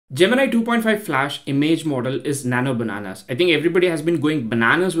Gemini 2.5 Flash image model is nano bananas. I think everybody has been going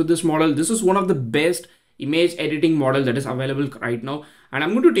bananas with this model. This is one of the best image editing model that is available right now. And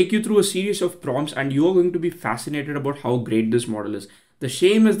I'm going to take you through a series of prompts and you're going to be fascinated about how great this model is. The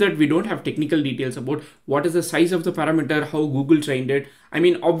shame is that we don't have technical details about what is the size of the parameter, how Google trained it. I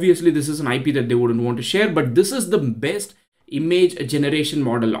mean, obviously this is an IP that they wouldn't want to share, but this is the best image generation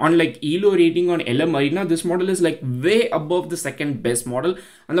model. Unlike ELO rating on LM Arena, this model is like way above the second best model,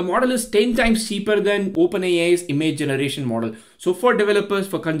 and the model is 10 times cheaper than OpenAI's image generation model. So for developers,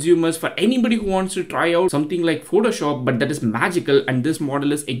 for consumers, for anybody who wants to try out something like Photoshop but that is magical, and this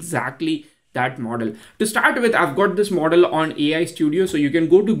model is exactly that model. To start with, I've got this model on AI Studio, so you can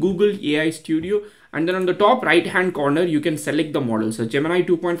go to Google AI Studio and then on the top right hand corner you can select the model. So Gemini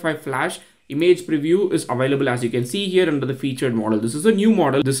 2.5 Flash image preview is available, as you can see here under the featured model. This is a new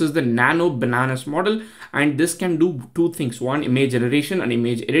model. This is the Nano Bananas model, and this can do two things: one, image generation and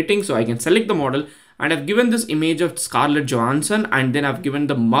image editing. So I can select the model and I've given this image of Scarlett Johansson, and then I've given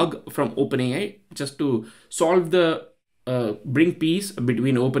the mug from OpenAI just to solve the bring peace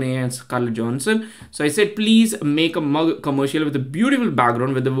between OpenAI and Scarlett Johansson. So I said, please make a mug commercial with a beautiful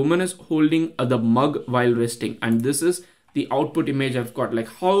background where the woman is holding the mug while resting, and this is the output image I've got. Like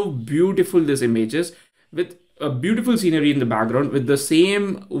how beautiful this image is, with a beautiful scenery in the background with the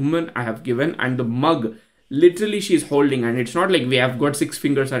same woman I have given, and the mug literally she's holding, and it's not like we have got 6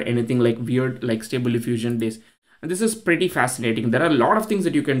 fingers or anything like weird like Stable Diffusion days. And this is pretty fascinating. There are a lot of things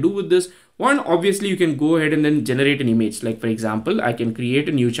that you can do with this. One, obviously you can go ahead and then generate an image. Like for example, I can create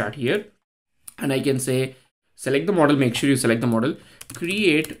a new chart here and I can say, select the model, make sure you select the model,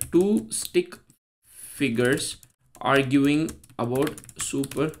 create 2 stick figures arguing about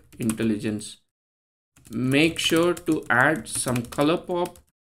super intelligence. Make sure to add some color pop.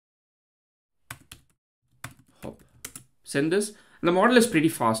 Hop. Send this. And the model is pretty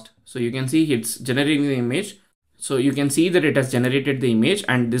fast. So you can see it's generating the image. So you can see that it has generated the image,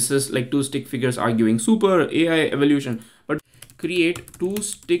 and this is like 2 stick figures arguing super AI evolution. But create 2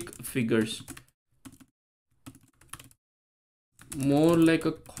 stick figures, more like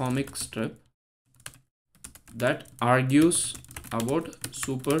a comic strip that argues about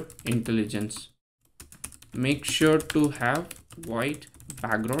super intelligence. Make sure to have white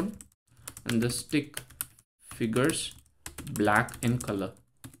background and the stick figures black in color.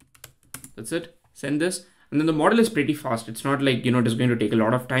 That's it. Send this. And then the model is pretty fast. It's not like, it is going to take a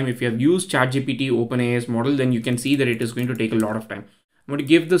lot of time. If you have used ChatGPT, OpenAI's model, then you can see that it is going to take a lot of time. I'm going to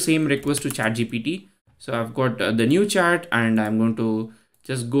give the same request to ChatGPT. So I've got the new chat, and I'm going to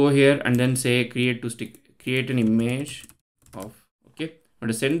just go here and then say create an image of, okay. I'm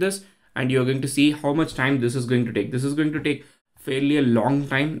going to send this, and you're going to see how much time this is going to take. This is going to take fairly a long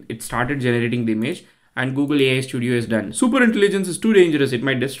time. It started generating the image, and Google AI Studio is done. Super intelligence is too dangerous. It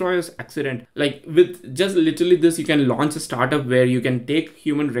might destroy us. Accident. Like with just literally this, you can launch a startup where you can take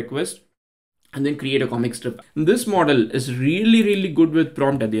human requests and then create a comic strip. And this model is really, really good with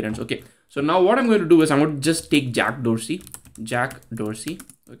prompt adherence. Okay. So now what I'm going to do is I'm going to just take Jack Dorsey.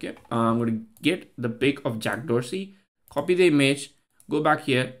 Okay. I'm going to get the pic of Jack Dorsey, copy the image, go back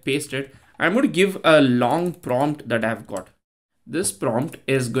here, paste it. I'm going to give a long prompt that I've got. This prompt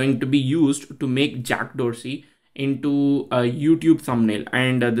is going to be used to make Jack Dorsey into a YouTube thumbnail,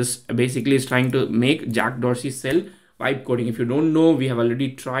 and this basically is trying to make Jack Dorsey sell vibe coding. If you don't know, we have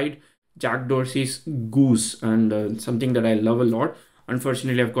already tried Jack Dorsey's Goose, and something that I love a lot.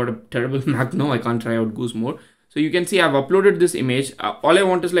 Unfortunately, I've got a terrible Mac now. I can't try out Goose more. So you can see I've uploaded this image. All I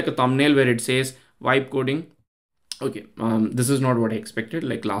want is like a thumbnail where it says vibe coding. Okay, this is not what I expected.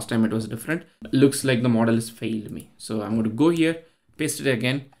 Like last time it was different. Looks like the model has failed me. So I'm going to go here, paste it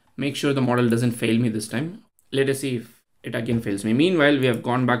again, make sure the model doesn't fail me this time. Let us see if it again fails me. Meanwhile, we have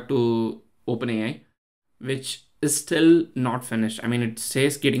gone back to OpenAI, which is still not finished. I mean, it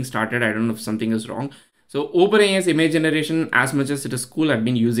says getting started. I don't know if something is wrong. So OpenAI's image generation, as much as it is cool, I've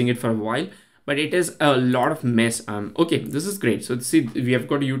been using it for a while, but it is a lot of mess. Okay, this is great. So see, we have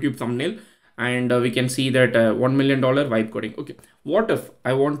got a YouTube thumbnail. And we can see that $1 million vibe coding. Okay, what if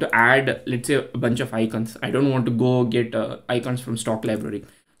I want to add, let's say, a bunch of icons? I don't want to go get icons from stock library.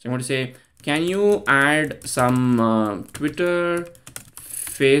 So I'm going to say, can you add some Twitter,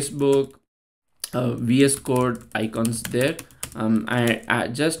 Facebook, VS Code icons there? I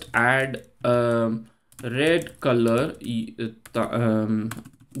just add red color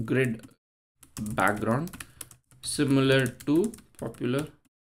grid background similar to popular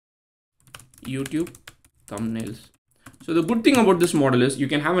YouTube thumbnails. So the good thing about this model is you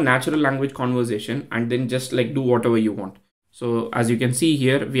can have a natural language conversation and then just like do whatever you want. So as you can see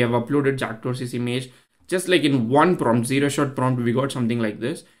here, we have uploaded Jack Dorsey's image just like in one prompt, 0-shot prompt, we got something like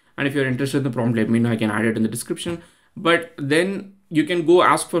this. And if you're interested in the prompt, let me know, I can add it in the description. But then you can go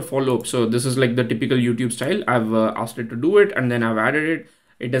ask for follow-up. So this is like the typical YouTube style. I've asked it to do it, and then I've added it.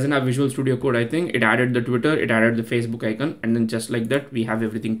 It doesn't have Visual Studio Code, I think. It added the Twitter, it added the Facebook icon, and then just like that, we have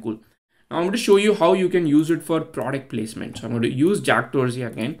everything cool. Now I'm going to show you how you can use it for product placement. So I'm going to use Jack Dorsey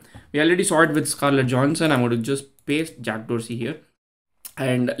again. We already saw it with Scarlett Johansson. I'm going to just paste Jack Dorsey here.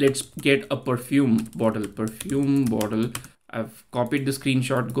 And let's get a perfume bottle. I've copied the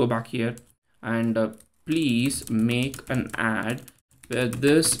screenshot. Go back here and please make an ad where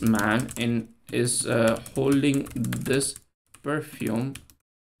this man is holding this perfume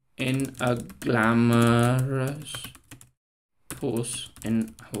in a glamorous pose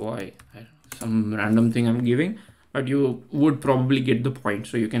in Hawaii. I don't know, some random thing I'm giving, but you would probably get the point.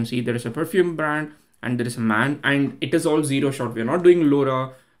 So you can see there is a perfume brand and there is a man, and it is all zero shot. We are not doing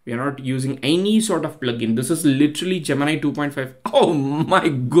LoRa. We are not using any sort of plugin. This is literally Gemini 2.5. Oh my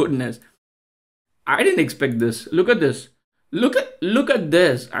goodness. I didn't expect this. Look at this. Look at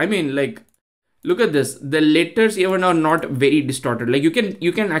this. I mean, like, look at this. The letters even are not very distorted. Like you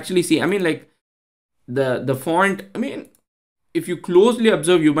can actually see, I mean, like the font, I mean, if you closely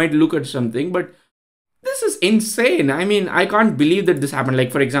observe, you might look at something, but this is insane. I mean, I can't believe that this happened.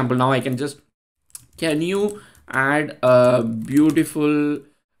 Like, for example, now I can just, can you add a beautiful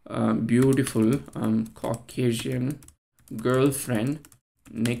Caucasian girlfriend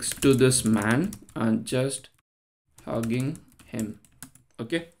next to this man and just hugging him?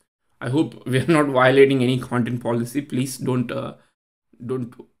 Okay, I hope we are not violating any content policy. Please don't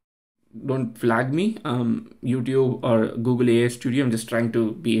flag me, YouTube or Google AI Studio. I'm just trying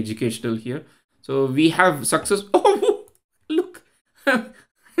to be educational here. So we have success. Oh, look. I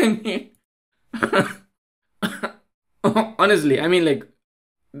mean, honestly, I mean, like,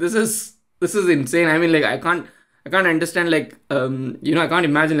 this is insane. I mean, like, I can't understand, like, you know, I can't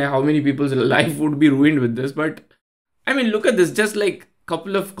imagine like how many people's life would be ruined with this. But I mean, look at this. Just like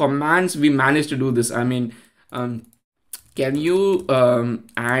couple of commands, we managed to do this. I mean, can you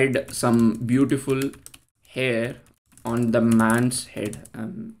add some beautiful hair on the man's head?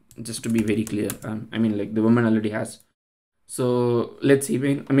 Just to be very clear, I mean, like, the woman already has. So let's see.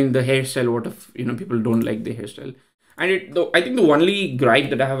 I mean, the hairstyle, what if, you know, people don't like the hairstyle? And I think the only gripe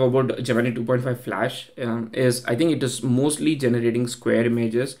that I have about Gemini 2.5 Flash is I think it is mostly generating square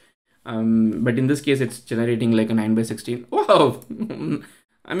images. But in this case, it's generating like a 9:16. Wow.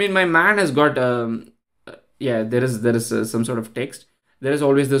 I mean, my man has got, yeah, there is some sort of text. There is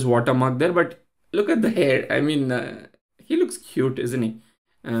always this watermark there, but look at the hair. I mean, he looks cute, isn't he?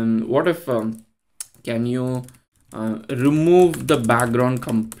 What if, can you remove the background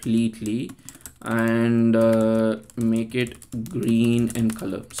completely and make it green in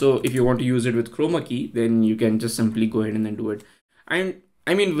color? So if you want to use it with chroma key, then you can just simply go ahead and then do it. And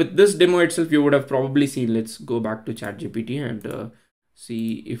I mean, with this demo itself, you would have probably seen, let's go back to ChatGPT and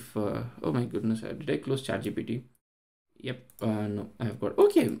see if, oh my goodness, did I close ChatGPT? Yep, no, I have got,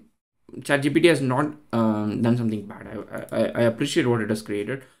 okay. ChatGPT has not done something bad. I appreciate what it has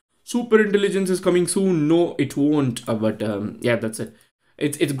created. Super intelligence is coming soon. No, it won't. But yeah, that's it.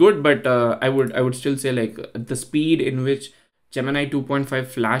 It's good, but I would still say, like, the speed in which Gemini 2.5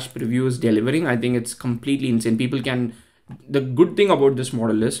 Flash preview is delivering, I think it's completely insane. People can. The good thing about this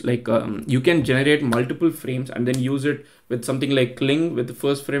model is, like, you can generate multiple frames and then use it with something like Kling with the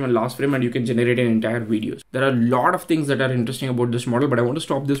first frame and last frame, and you can generate an entire video. There are a lot of things that are interesting about this model, but I want to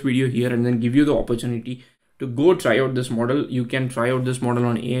stop this video here and then give you the opportunity to go try out this model. You can try out this model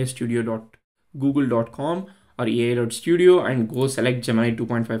on aistudio.google.com or ai.studio and go select Gemini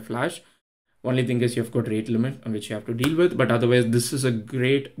 2.5 Flash. Only thing is you have got rate limit which you have to deal with, but otherwise this is a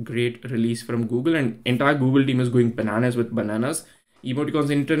great release from Google, and entire Google team is going bananas with bananas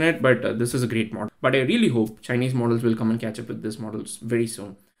emoticons internet. But this is a great model, but I really hope Chinese models will come and catch up with this models very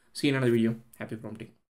soon. See you in another video. Happy prompting.